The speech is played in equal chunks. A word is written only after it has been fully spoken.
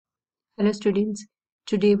Hello students,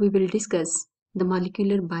 today we will discuss the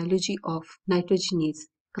molecular biology of nitrogenase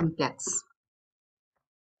complex.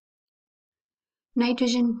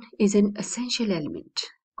 Nitrogen is an essential element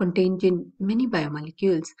contained in many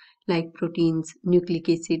biomolecules like proteins, nucleic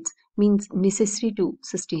acids, means necessary to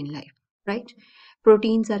sustain life, right?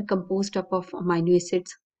 Proteins are composed up of amino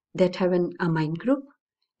acids that have an amine group,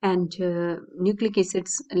 and nucleic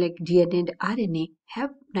acids like DNA and RNA have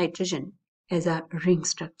nitrogen as a ring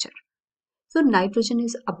structure. So nitrogen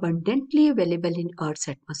is abundantly available in Earth's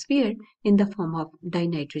atmosphere in the form of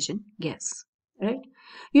dinitrogen gas, right?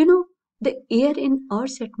 You know, the air in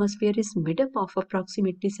Earth's atmosphere is made up of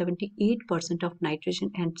approximately 78% of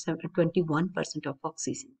nitrogen and 21% of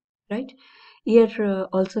oxygen, right? Air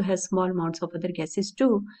also has small amounts of other gases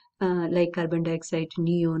too, like carbon dioxide,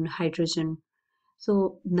 neon, hydrogen.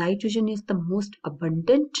 So nitrogen is the most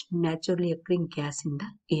abundant naturally occurring gas in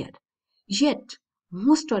the air. Yet,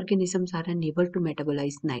 most organisms are unable to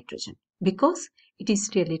metabolize nitrogen because it is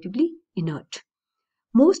relatively inert.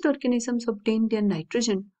 Most organisms obtain their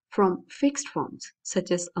nitrogen from fixed forms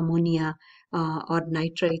such as ammonia or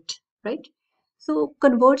nitrate, right? So,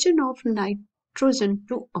 conversion of nitrogen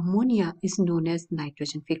to ammonia is known as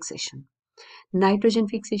nitrogen fixation. Nitrogen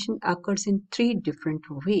fixation occurs in three different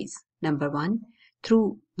ways. Number one,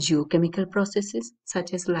 through geochemical processes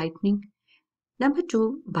such as lightning. Number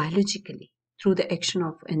two, biologically, through the action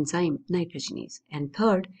of enzyme nitrogenase. And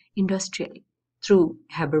third, industrially, through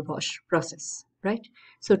Haber-Bosch process, right?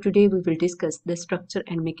 So today we will discuss the structure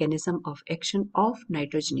and mechanism of action of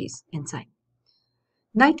nitrogenase enzyme.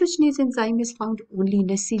 Nitrogenase enzyme is found only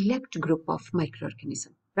in a select group of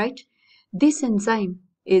microorganisms, right? This enzyme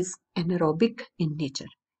is anaerobic in nature,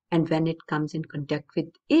 and when it comes in contact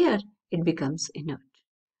with air, it becomes inert.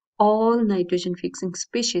 All nitrogen fixing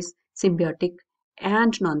species, symbiotic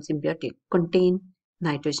and non-symbiotic, contain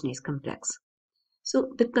nitrogenase complex.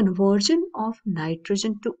 So the conversion of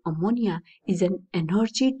nitrogen to ammonia is an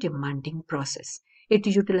energy demanding process. It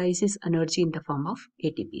utilizes energy in the form of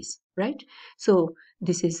ATPs, right? So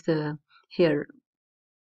this is the here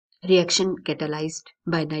reaction catalyzed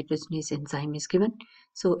by nitrogenase enzyme is given.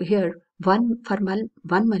 So here one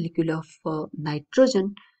molecule of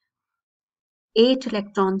nitrogen, 8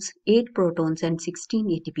 electrons, 8 protons, and 16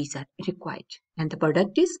 ATPs are required. And the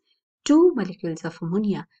product is 2 molecules of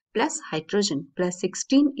ammonia plus hydrogen plus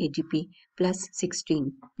 16 ADP plus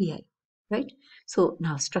 16 Pi. Right? So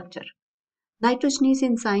now structure. Nitrogenase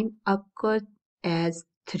enzyme occurs as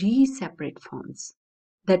 3 separate forms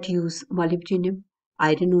that use molybdenum,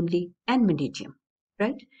 iron only, and vanadium.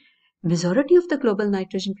 Right? Majority of the global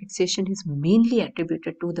nitrogen fixation is mainly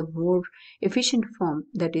attributed to the more efficient form,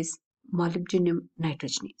 that is molybdenum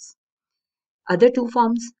nitrogenase. Other two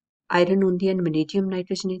forms, iron only and vanadium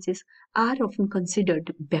nitrogenases, are often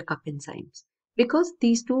considered backup enzymes because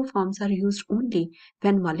these two forms are used only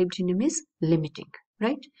when molybdenum is limiting,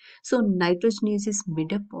 right? So nitrogenase is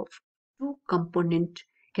made up of two component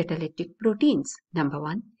catalytic proteins. Number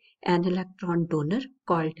one, an electron donor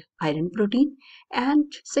called iron protein,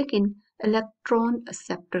 and second, electron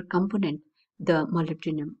acceptor component, the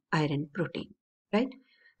molybdenum iron protein, right?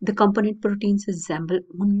 The component proteins assemble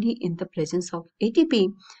only in the presence of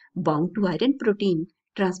ATP bound to iron protein,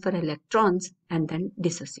 transfer electrons, and then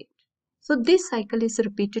dissociate. So this cycle is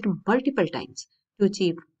repeated multiple times to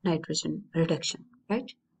achieve nitrogen reduction,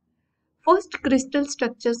 right? First crystal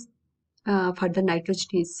structures for the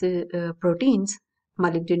nitrogenase proteins,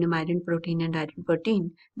 molybdenum iron protein and iron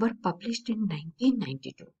protein, were published in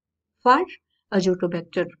 1992 for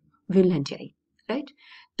Azotobacter vinelandii, right?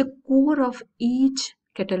 The core of each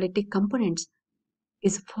catalytic components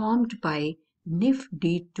is formed by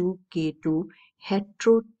NIF-D2K2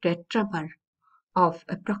 heterotetramer of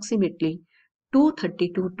approximately 230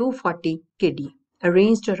 to 240 kD,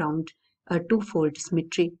 arranged around a two-fold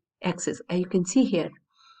symmetry axis. You can see here,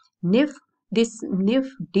 NIF, this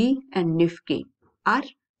NIF-D and NIF-K are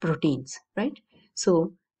proteins, right?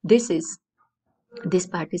 So this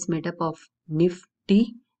part is made up of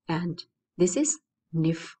NIF-D and this is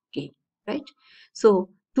NIF-K, right? So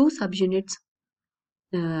two subunits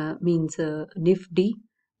means NIF-D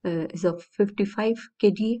is of 55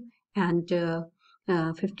 kDa and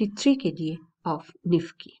 53 kDa of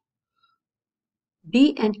NIF-K.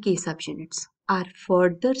 D and K subunits are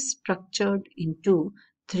further structured into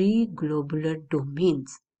three globular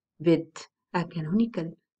domains with a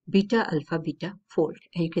canonical beta alpha beta fold.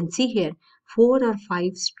 And you can see here 4 or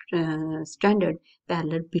 5 standard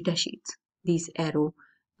parallel beta sheets. These arrow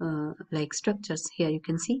like structures here you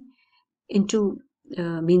can see into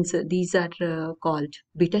means these are called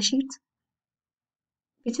beta sheets,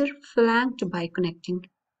 which are flanked by connecting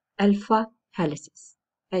alpha helices,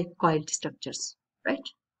 like coiled structures, right?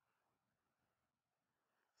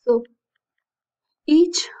 So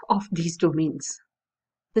each of these domains,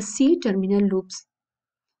 the C-terminal loops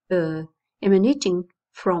emanating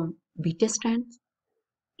from beta strands,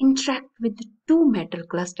 interact with the two metal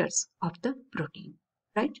clusters of the protein,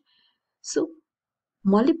 right? So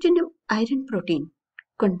molybdenum iron protein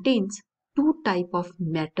contains two type of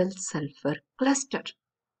metal sulfur cluster.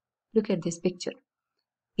 Look at this picture.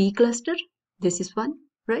 P cluster, this is one,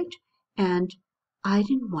 right? And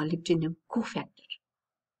iron molybdenum cofactor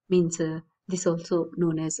means this also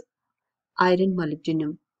known as iron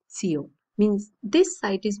molybdenum CO, means this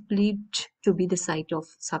site is believed to be the site of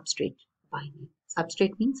substrate binding.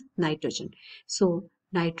 Substrate means nitrogen. So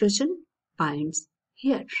nitrogen binds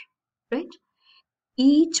here, right?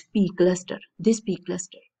 Each P cluster, this P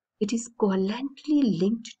cluster, it is covalently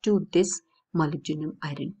linked to this molybdenum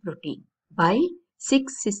iron protein by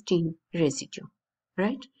 6 cysteine residue,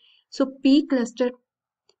 right? So P cluster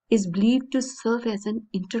is believed to serve as an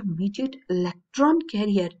intermediate electron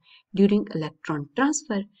carrier during electron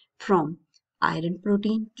transfer from iron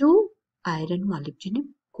protein to iron molybdenum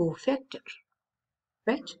cofactor,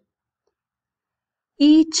 right?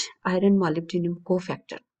 Each iron molybdenum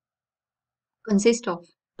cofactor consists of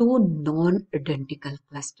two non-identical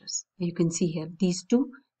clusters. You can see here these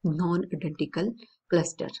two non-identical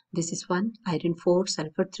clusters. This is one iron 4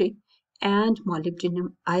 sulfur 3 and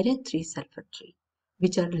molybdenum iron 3 sulfur 3,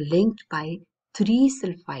 which are linked by 3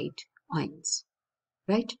 sulfide ions,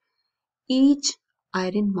 right? Each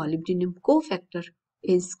iron molybdenum cofactor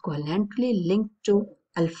is covalently linked to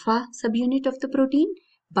alpha subunit of the protein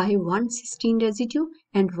by one cysteine residue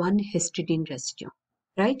and one histidine residue,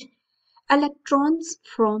 right? Electrons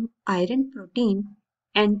from iron protein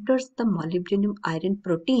enters the molybdenum iron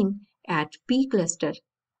protein at P cluster,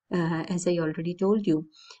 as I already told you,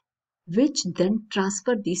 which then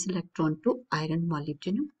transfer these electrons to iron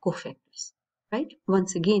molybdenum cofactors. Right?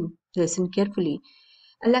 Once again, listen carefully.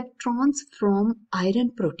 Electrons from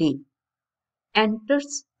iron protein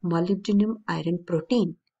enters molybdenum iron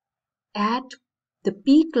protein at the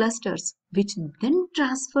P clusters, which then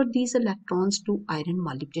transfer these electrons to iron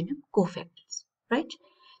molybdenum cofactors, right?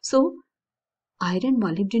 So iron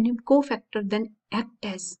molybdenum cofactor then act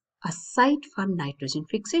as a site for nitrogen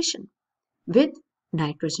fixation with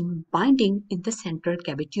nitrogen binding in the central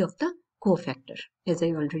cavity of the cofactor, as I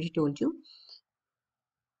already told you.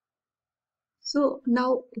 So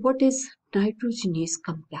now what is nitrogenase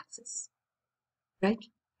complexes, right?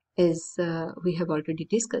 As we have already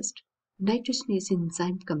discussed, nitrogenase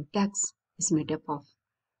enzyme complex is made up of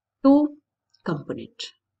two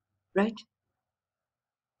components, right?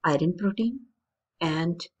 Iron protein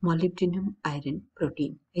and molybdenum iron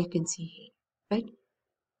protein. You can see here, right?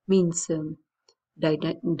 Means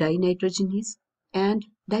dinitrogenase and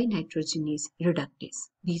dinitrogenase reductase.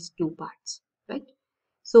 These two parts, right?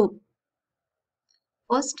 So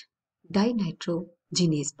first,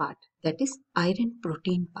 dinitrogenase part, that is iron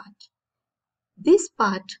protein part. This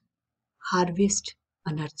part harvest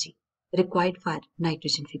energy required for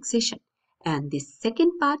nitrogen fixation. And the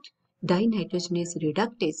second part, dinitrogenase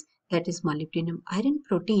reductase, that is molybdenum iron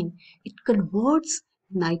protein, it converts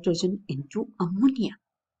nitrogen into ammonia,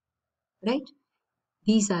 right?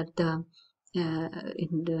 These are the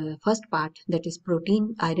in the first part, that is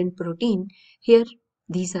protein, iron protein. Here,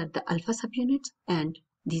 these are the alpha subunits and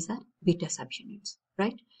these are beta subunits,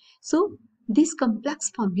 right? So this complex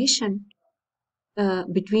formation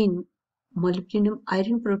between molybdenum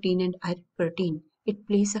iron protein and iron protein, it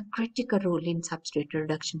plays a critical role in substrate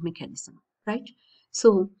reduction mechanism, right?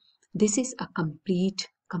 So this is a complete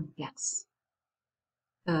complex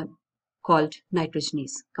uh, called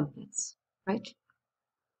nitrogenase complex, right?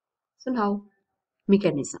 So now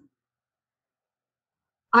mechanism.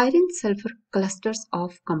 Iron sulfur clusters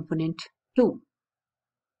of component 2.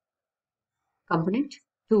 Component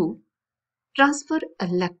 2 transfer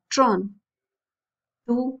electron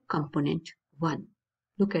to component 1.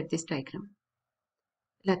 Look at this diagram.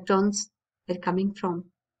 Electrons are coming from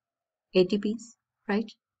ATPs,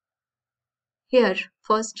 right? Here,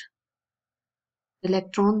 first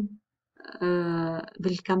electron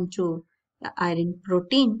will come to the iron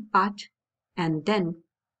protein part and then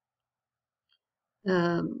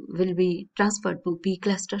will be transferred to P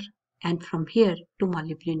cluster and from here to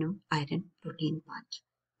molybdenum iron protein part,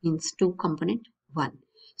 means 2 component 1.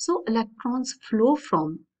 So electrons flow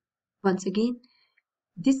from, once again,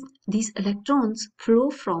 these electrons flow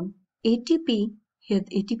from ATP, here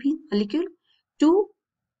the ATP molecule, to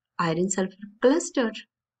iron sulfur cluster,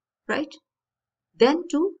 right? Then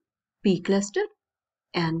to P cluster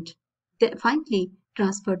and then finally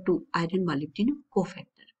transferred to iron molybdenum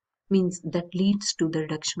cofactor, means that leads to the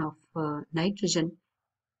reduction of nitrogen,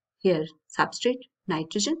 here substrate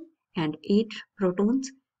nitrogen and 8 protons,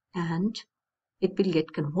 and it will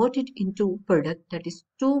get converted into product, that is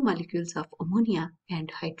 2 molecules of ammonia and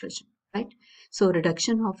hydrogen, right? So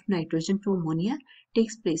reduction of nitrogen to ammonia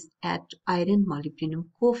takes place at iron molybdenum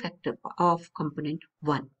cofactor of component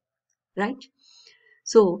 1, right?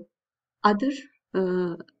 So other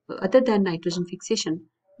uh, other than nitrogen fixation,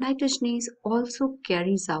 nitrogenase also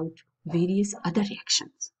carries out various other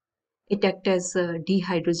reactions. It acts as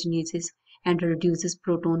dehydrogenases and reduces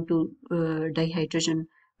proton to dihydrogen,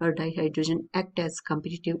 or dihydrogen act as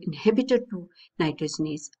competitive inhibitor to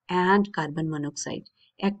nitrogenase, and carbon monoxide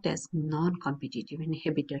act as non-competitive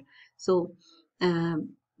inhibitor. So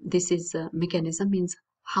this is a mechanism, means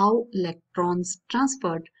how electrons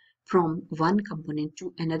transferred from one component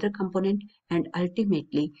to another component and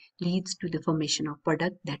ultimately leads to the formation of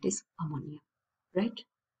product, that is ammonia, right?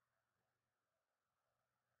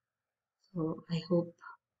 So I hope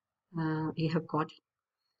you have got it.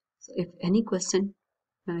 So if any question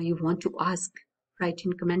you want to ask, write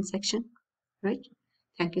in comment section, right?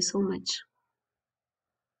 Thank you so much.